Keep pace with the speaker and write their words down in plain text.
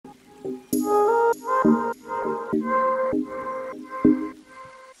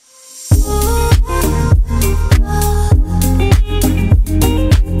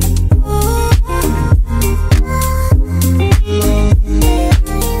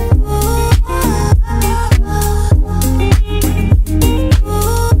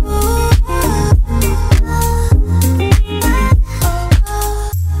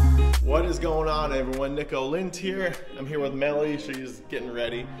Here. I'm here with Meli. She's getting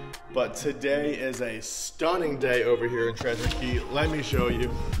ready, but today is a stunning day over here in Treasure Cay. Let me show you.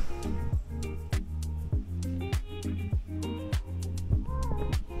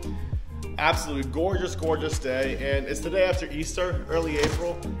 Absolutely gorgeous, gorgeous day, and it's the day after Easter, early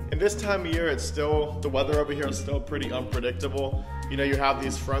April, and this time of year it's still, the weather over here is still pretty unpredictable. You know, you have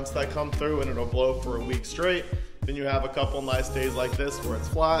these fronts that come through and it'll blow for a week straight. Then you have a couple nice days like this where it's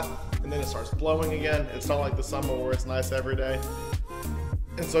flat, and then it starts blowing again. It's not like the summer where it's nice every day.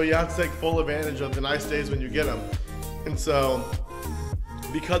 And so you have to take full advantage of the nice days when you get them. And so,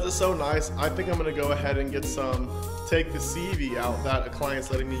 because it's so nice, I think I'm gonna go ahead and get take the SeaVee out that a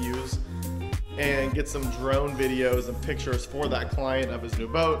client's letting me use and get some drone videos and pictures for that client of his new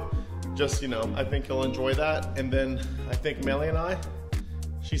boat. Just, you know, I think he'll enjoy that. And then I think Meli and I,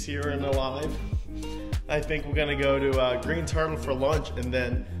 she's here and alive. I think we're gonna go to Green Turtle for lunch, and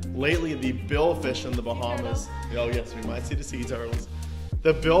then lately the bill fish in the Bahamas. Oh yes, we might see the sea turtles.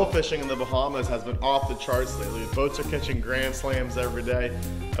 The bill fishing in the Bahamas has been off the charts lately. Boats are catching grand slams every day.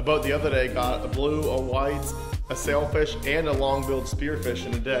 A boat the other day got a blue, a white, a sailfish, and a long-billed spearfish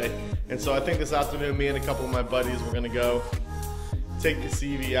in a day. And so I think this afternoon, me and a couple of my buddies, we're gonna go take the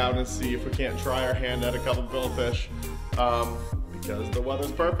SeaVee out and see if we can't try our hand at a couple billfish. Because the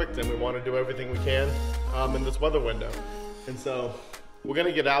weather's perfect and we want to do everything we can in this weather window. And so we're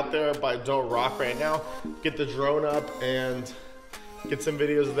gonna get out there by Don't Rock right now, get the drone up and get some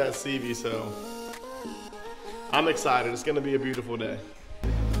videos of that SeaVee. So I'm excited. It's gonna be a beautiful day.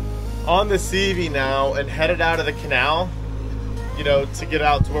 On the SeaVee now and headed out of the canal, you know, to get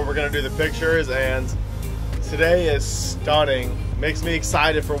out to where we're gonna do the pictures. And today is stunning. Makes me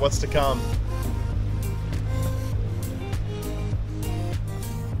excited for what's to come.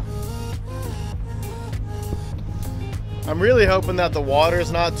 I'm really hoping that the water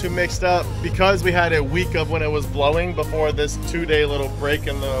is not too mixed up, because we had a week of when it was blowing before this 2-day little break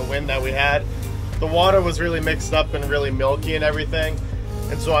in the wind that we had. The water was really mixed up and really milky and everything.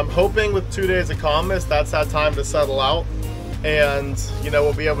 And so I'm hoping with 2 days of calmness, that's that time to settle out. And, you know,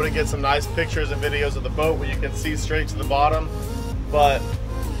 we'll be able to get some nice pictures and videos of the boat where you can see straight to the bottom. But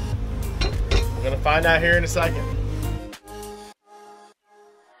we're gonna find out here in a second.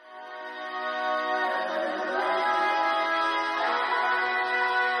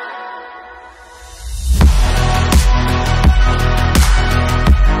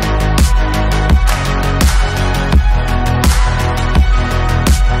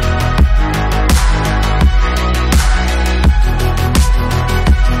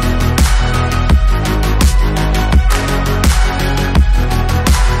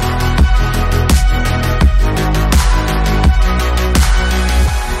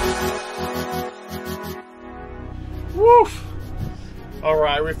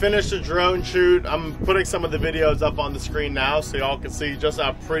 Alright, we finished the drone shoot. I'm putting some of the videos up on the screen now so y'all can see just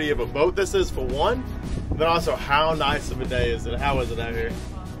how pretty of a boat this is for one, but also how nice of a day is it. How is it out here?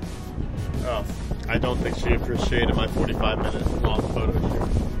 Oh, I don't think she appreciated my 45-minute long photo shoot.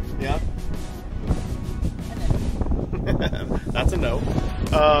 Yeah? That's a no.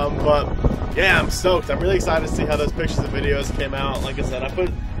 But yeah, I'm stoked. I'm really excited to see how those pictures and videos came out. Like I said,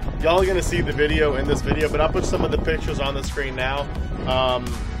 y'all are gonna see the video in this video, but I'll put some of the pictures on the screen now.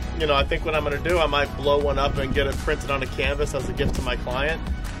 You know, I think what I'm gonna do, I might blow one up and get it printed on a canvas as a gift to my client.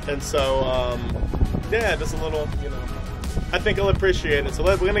 And so, yeah, just a little, you know, I think he'll appreciate it. So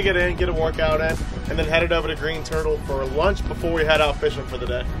we're gonna get in, get a workout in, and then head it over to Green Turtle for lunch before we head out fishing for the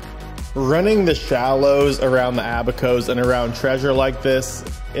day. Running the shallows around the Abacos and around Treasure like this,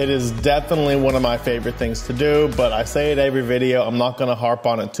 it is definitely one of my favorite things to do, but I say it every video, I'm not gonna harp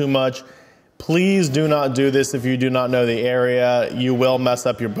on it too much. Please do not do this if you do not know the area. You will mess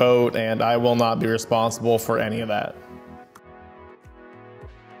up your boat, and I will not be responsible for any of that.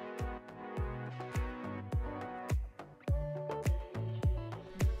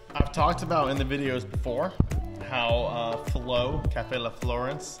 I've talked about in the videos before how Cafe La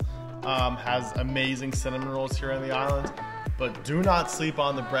Florence has amazing cinnamon rolls here on the island, but do not sleep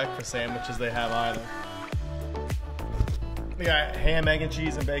on the breakfast sandwiches they have either. We got ham, egg, and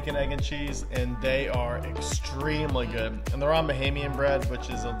cheese, and bacon, egg, and cheese, and they are extremely good. And they're on Bahamian bread, which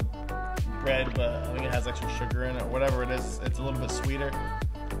is a bread, but I think it has extra sugar in it, or whatever it is. It's a little bit sweeter.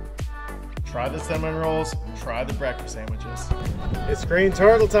 try the cinnamon rolls, try the breakfast sandwiches. It's Green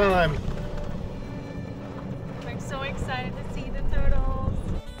Turtle time. I'm so excited to see the turtles.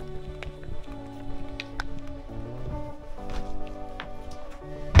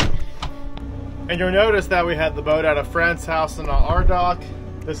 And you'll notice that we had the boat at a friend's house and not our dock.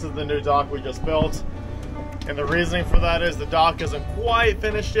 This is the new dock we just built. And the reasoning for that is the dock isn't quite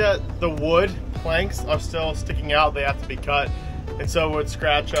finished yet. The wood planks are still sticking out. They have to be cut. And so it would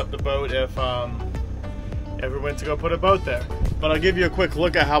scratch up the boat if we went to go put a boat there. But I'll give you a quick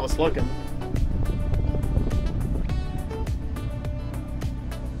look at how it's looking.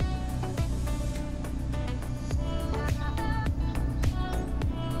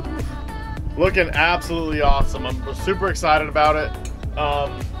 Looking absolutely awesome. I'm super excited about it.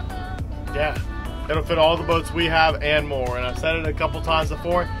 Yeah, it'll fit all the boats we have and more. And I've said it a couple times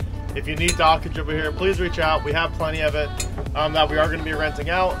before. If you need dockage over here, please reach out. We have plenty of it that we are going to be renting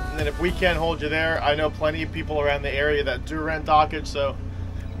out. And then if we can't hold you there, I know plenty of people around the area that do rent dockage, so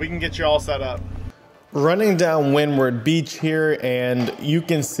we can get you all set up. Running down Windward Beach here, and you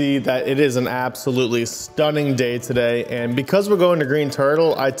can see that it is an absolutely stunning day today. And because we're going to Green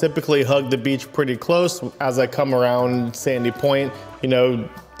Turtle, I typically hug the beach pretty close as I come around Sandy Point, you know,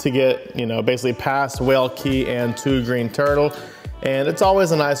 to get, you know, basically past Whale Key and to Green Turtle. And it's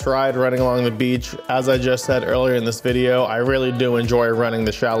always a nice ride running along the beach. As I just said earlier in this video, I really do enjoy running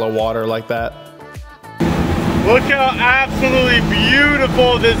the shallow water like that. Look how absolutely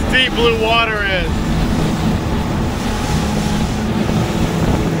beautiful this deep blue water is.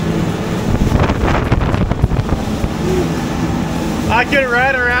 I could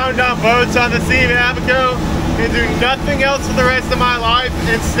ride around on boats on the SeaVee Abaco and do nothing else for the rest of my life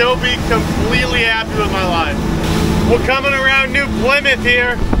and still be completely happy with my life. We're coming around New Plymouth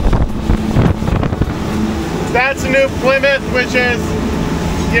here. That's New Plymouth, which is,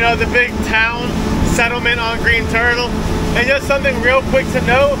 you know, the big town settlement on Green Turtle. And just something real quick to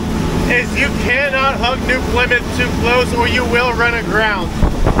note is you cannot hug New Plymouth too close or you will run aground.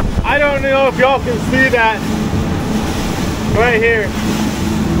 I don't know if y'all can see that right here,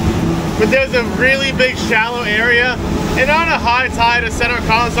 but there's a really big shallow area, and on a high tide a center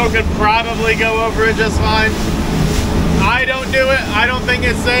console could probably go over it just fine. I don't do it. I don't think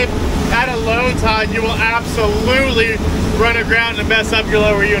it's safe. At a low tide you will absolutely run aground and mess up your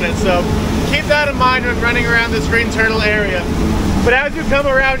lower unit, so keep that in mind when running around this Green Turtle area. But as you come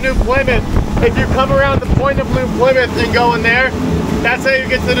around New Plymouth, if you come around the point of New Plymouth and go in there, that's how you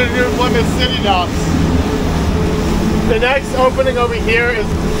get to the New Plymouth City docks. The next opening over here is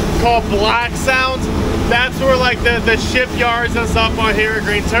called Black Sound. That's where like the shipyards and stuff are here at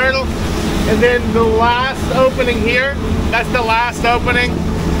Green Turtle. And then the last opening here, that's the last opening,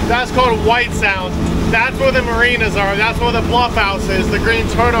 that's called White Sound. That's where the marinas are. That's where the Bluff House is, the Green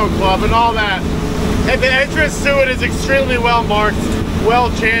Turtle Club and all that. And the entrance to it is extremely well marked,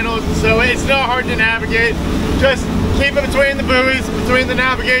 well channeled, so it's not hard to navigate. Just keep it between the buoys, between the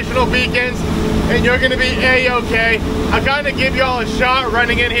navigational beacons, and you're gonna be A-okay. I'm gonna give y'all a shot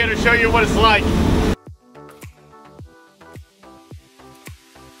running in here to show you what it's like.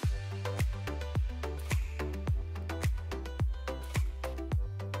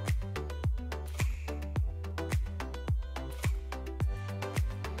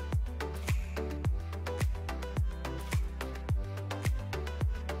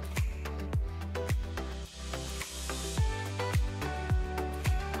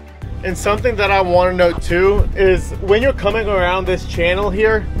 And something that I want to note too is when you're coming around this channel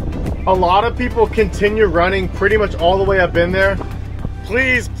here, a lot of people continue running pretty much all the way up in there.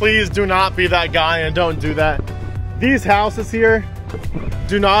 Please, please do not be that guy and don't do that. These houses here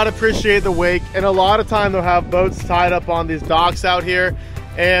do not appreciate the wake, and a lot of time they'll have boats tied up on these docks out here,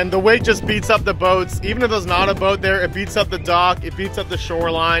 and the wake just beats up the boats. Even if there's not a boat there, it beats up the dock, it beats up the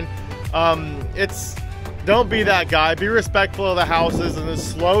shoreline. Don't be that guy. Be respectful of the houses and then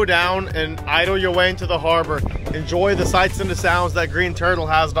slow down and idle your way into the harbor. Enjoy the sights and the sounds that Green Turtle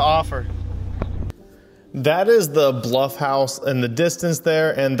has to offer. That is the Bluff House in the distance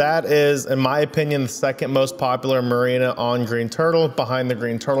there, and that is, in my opinion, the second most popular marina on Green Turtle, behind the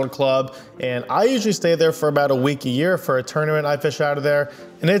Green Turtle Club. And I usually stay there for about a week a year for a tournament I fish out of there.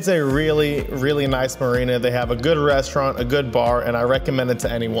 And it's a really, really nice marina. They have a good restaurant, a good bar, and I recommend it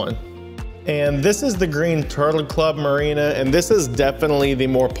to anyone. And this is the Green Turtle Club Marina, and this is definitely the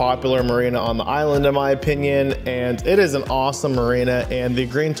more popular marina on the island in my opinion, and it is an awesome marina. And the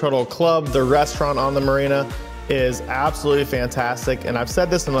Green Turtle Club, the restaurant on the marina, is absolutely fantastic. And I've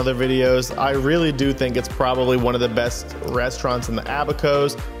said this in other videos, I really do think it's probably one of the best restaurants in the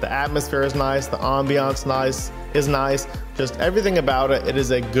Abacos. The atmosphere is nice, the ambiance nice, is nice. Just everything about it, it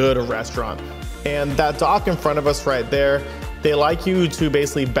is a good restaurant. And that dock in front of us right there, they like you to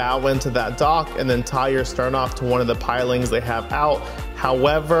basically bow into that dock and then tie your stern off to one of the pilings they have out.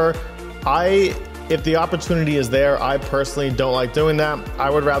 However, if the opportunity is there, I personally don't like doing that. I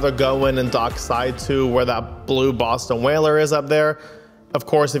would rather go in and dock side to where that blue Boston whaler is up there. Of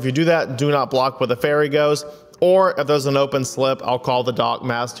course, if you do that, do not block where the ferry goes. Or if there's an open slip, I'll call the dock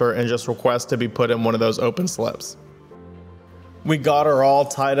master and just request to be put in one of those open slips. We got her all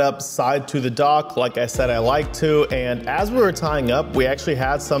tied up side to the dock, like I said I like to, and as we were tying up, we actually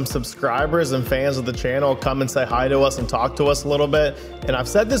had some subscribers and fans of the channel come and say hi to us and talk to us a little bit. And I've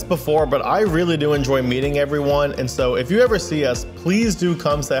said this before, but I really do enjoy meeting everyone, and so if you ever see us, please do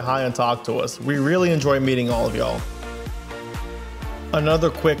come say hi and talk to us. We really enjoy meeting all of y'all. Another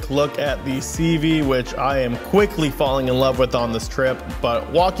quick look at the SeaVee, which I am quickly falling in love with on this trip. But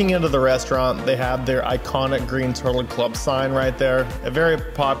walking into the restaurant, they have their iconic Green Turtle Club sign right there. A very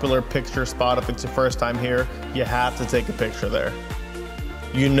popular picture spot. If it's your first time here, you have to take a picture there.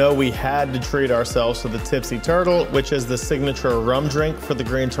 You know we had to treat ourselves to the Tipsy Turtle, which is the signature rum drink for the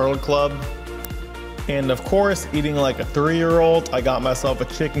Green Turtle Club. And of course, eating like a 3-year-old, I got myself a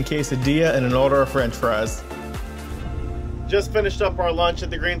chicken quesadilla and an order of french fries. Just finished up our lunch at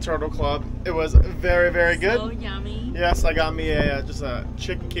the Green Turtle Club. It was very, very good. So yummy. Yes, I got me just a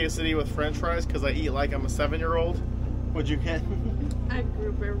chicken quesadilla with french fries because I eat like I'm a 7-year-old. What'd you get? A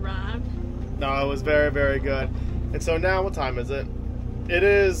grouper wrap. No, it was very, very good. And so now, what time is it? It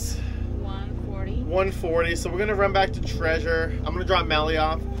is 1:40. 1:40, so we're gonna run back to Treasure. I'm gonna drop Meli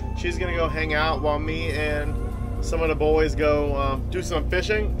off. She's gonna go hang out while me and some of the boys go do some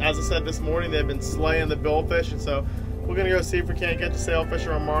fishing. As I said this morning, they've been slaying the billfish, and so we're gonna go see if we can't catch a sailfish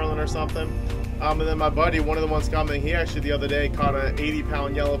or a marlin or something. And then my buddy, one of the ones coming, he actually the other day caught an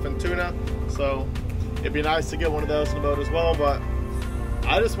 80-pound yellowfin tuna. So it'd be nice to get one of those in the boat as well, but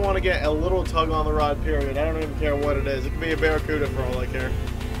I just want to get a little tug on the rod, period. I don't even care what it is. It could be a barracuda for all I care.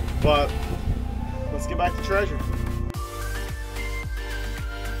 But let's get back to Treasure.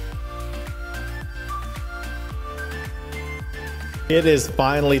 It is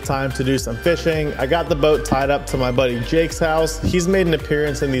finally time to do some fishing. I got the boat tied up to my buddy Jake's house. He's made an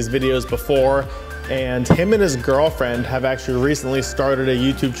appearance in these videos before, and him and his girlfriend have actually recently started a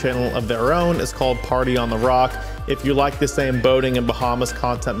YouTube channel of their own. It's called Party on the Rock. If you like the same boating and Bahamas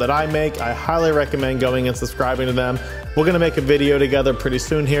content that I make, I highly recommend going and subscribing to them. We're gonna make a video together pretty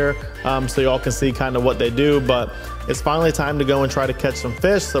soon here, so y'all can see kind of what they do, but it's finally time to go and try to catch some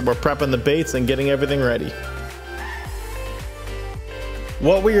fish, so we're prepping the baits and getting everything ready.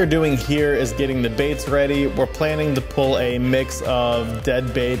 What we are doing here is getting the baits ready. We're planning to pull a mix of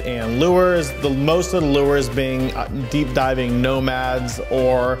dead bait and lures. Most of the lures being deep diving nomads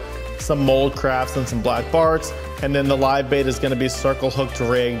or some mold crafts and some black barts. And then the live bait is gonna be circle hooked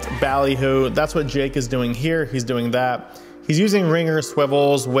rigged ballyhoo. That's what Jake is doing here. He's doing that. He's using ringer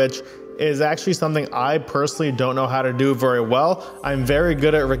swivels, which is actually something I personally don't know how to do very well. I'm very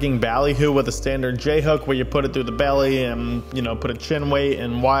good at rigging ballyhoo with a standard J-hook where you put it through the belly and, you know, put a chin weight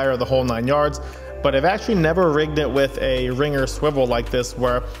and wire, the whole 9 yards. But I've actually never rigged it with a ringer swivel like this,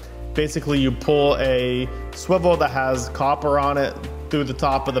 where basically you pull a swivel that has copper on it through the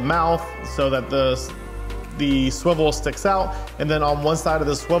top of the mouth so that the swivel sticks out, and then on one side of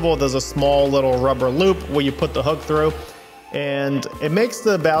the swivel there's a small little rubber loop where you put the hook through. And it makes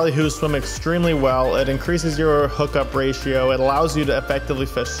the ballyhoo swim extremely well. It increases your hookup ratio. It allows you to effectively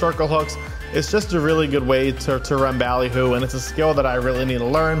fish circle hooks. It's just a really good way to run ballyhoo, and it's a skill that I really need to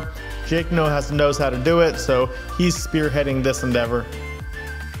learn. Jake knows how to do it, so he's spearheading this endeavor.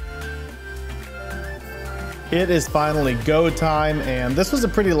 It is finally go time, and this was a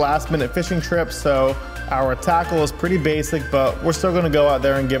pretty last-minute fishing trip, so our tackle is pretty basic, but we're still gonna go out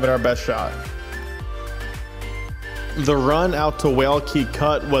there and give it our best shot. The run out to Whale Key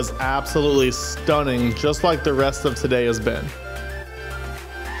Cut was absolutely stunning, just like the rest of today has been.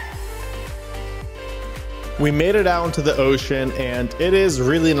 We made it out into the ocean, and it is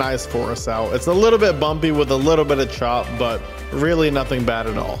really nice for us out. It's a little bit bumpy with a little bit of chop, but really nothing bad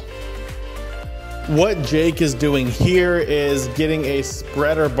at all. What Jake is doing here is getting a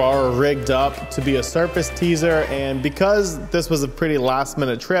spreader bar rigged up to be a surface teaser, and because this was a pretty last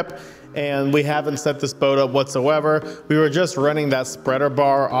minute trip and we haven't set this boat up whatsoever, we were just running that spreader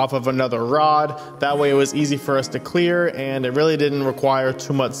bar off of another rod. That way it was easy for us to clear, and it really didn't require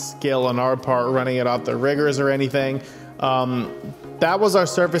too much skill on our part running it off the riggers or anything. That was our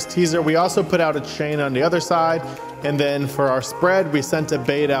surface teaser. We also put out a chain on the other side. And then for our spread, we sent a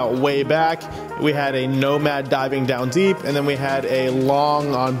bait out way back. We had a nomad diving down deep, and then we had a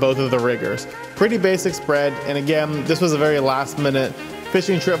long on both of the riggers. Pretty basic spread. And again, this was a very last minute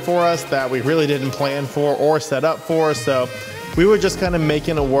fishing trip for us that we really didn't plan for or set up for. So we were just kind of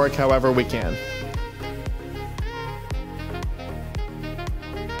making it work however we can.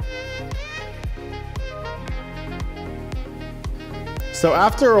 So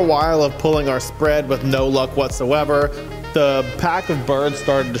after a while of pulling our spread with no luck whatsoever, the pack of birds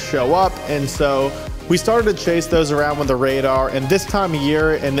started to show up, and so we started to chase those around with the radar. And this time of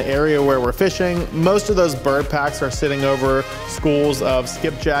year in the area where we're fishing, most of those bird packs are sitting over schools of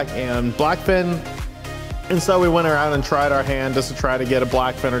skipjack and blackfin. And so we went around and tried our hand just to try to get a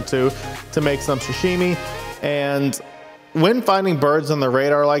blackfin or two to make some sashimi. And when finding birds on the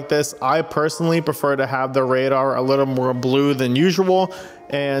radar like this, I personally prefer to have the radar a little more blue than usual,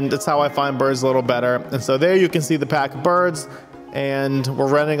 and that's how I find birds a little better. And so there you can see the pack of birds, and we're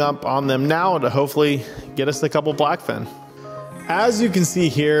running up on them now to hopefully get us a couple blackfin. As you can see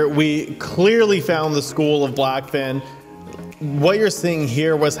here, we clearly found the school of blackfin. What you're seeing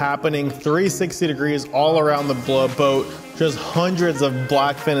here was happening 360 degrees all around the boat, just hundreds of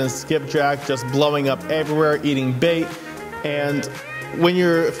blackfin and skipjack just blowing up everywhere, eating bait. And when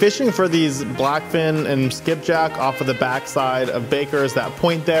you're fishing for these blackfin and skipjack off of the backside of Baker's, that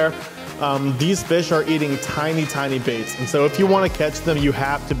point there, these fish are eating tiny, tiny baits. And so if you want to catch them, you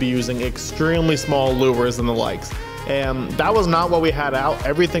have to be using extremely small lures and the likes. And that was not what we had out.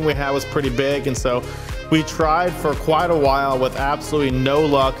 Everything we had was pretty big. And so we tried for quite a while with absolutely no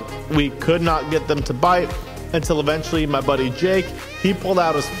luck. We could not get them to bite until eventually my buddy Jake, he pulled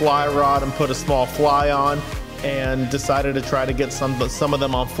out his fly rod and put a small fly on, and decided to try to get some of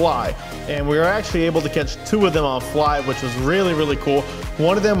them on fly. And we were actually able to catch 2 of them on fly, which was really, really cool.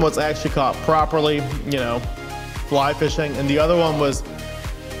 One of them was actually caught properly, you know, fly fishing, and the other one was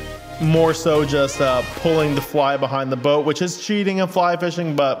more so just pulling the fly behind the boat, which is cheating in fly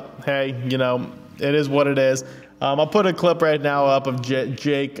fishing, but hey, you know, it is what it is. I'll put a clip right now up of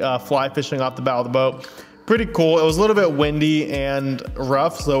Jake fly fishing off the bow of the boat. Pretty cool. It was a little bit windy and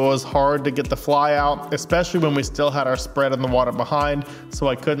rough, so it was hard to get the fly out, especially when we still had our spread in the water behind, so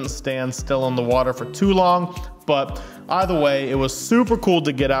I couldn't stand still in the water for too long. But either way, it was super cool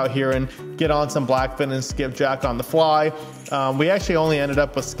to get out here and get on some blackfin and skipjack on the fly. We actually only ended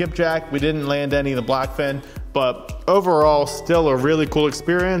up with skipjack. We didn't land any of the blackfin, but overall, still a really cool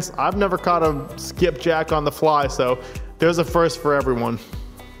experience. I've never caught a skipjack on the fly, so there's a first for everyone.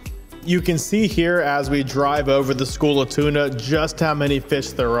 You can see here as we drive over the school of tuna just how many fish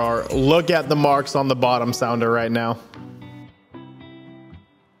there are. Look at the marks on the bottom sounder right now.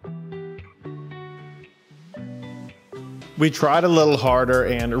 We tried a little harder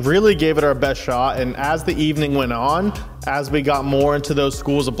and really gave it our best shot, and as the evening went on, as we got more into those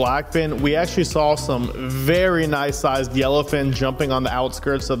schools of blackfin, we actually saw some very nice sized yellowfin jumping on the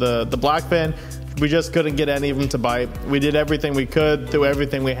outskirts of the blackfin. We just couldn't get any of them to bite. We did everything we could, threw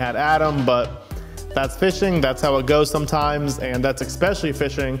everything we had at them, but that's fishing. That's how it goes sometimes, and that's especially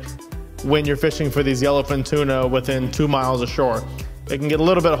fishing when you're fishing for these yellowfin tuna within 2 miles of shore. It can get a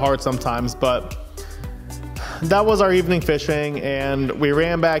little bit hard sometimes, but that was our evening fishing, and we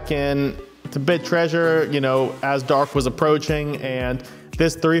ran back in to bid treasure, you know, as dark was approaching, and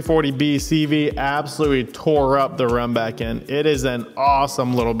this 340B SeaVee absolutely tore up the run back in. It is an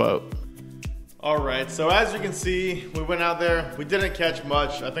awesome little boat. All right, so as you can see, we went out there, we didn't catch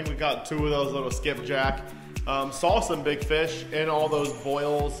much. I think we got 2 of those little skipjack. Saw some big fish in all those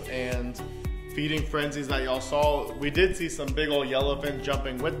boils and feeding frenzies that y'all saw. We did see some big old yellowfin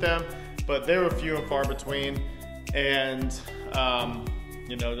jumping with them, but they were few and far between. And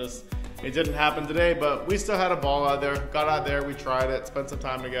you know, just it didn't happen today, but we still had a ball out there. Got out there, we tried it, spent some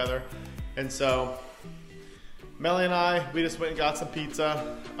time together. And so Meli and I, we just went and got some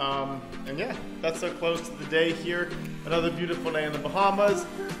pizza. And yeah, that's so close to the day here. Another beautiful day in the Bahamas.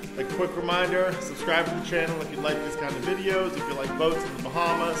 A quick reminder, subscribe to the channel if you like this kind of videos, if you like boats in the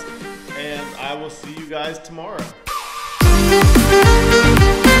Bahamas. And I will see you guys tomorrow.